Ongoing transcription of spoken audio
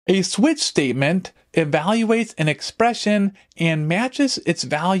A switch statement evaluates an expression and matches its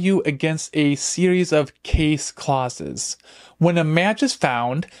value against a series of case clauses. When a match is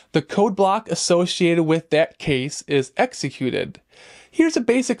found, the code block associated with that case is executed. Here's a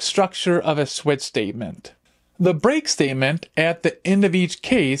basic structure of a switch statement. The break statement at the end of each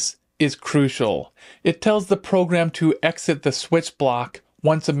case is crucial. It tells the program to exit the switch block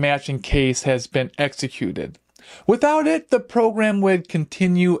once a matching case has been executed. Without it, the program would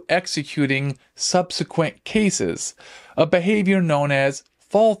continue executing subsequent cases, a behavior known as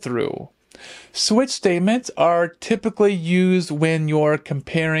fall-through. Switch statements are typically used when you're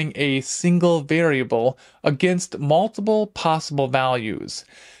comparing a single variable against multiple possible values.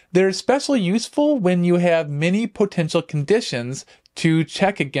 They're especially useful when you have many potential conditions to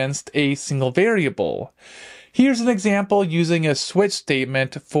check against a single variable. Here's an example using a switch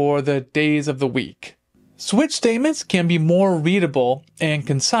statement for the days of the week. Switch statements can be more readable and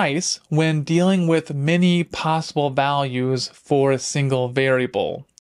concise when dealing with many possible values for a single variable.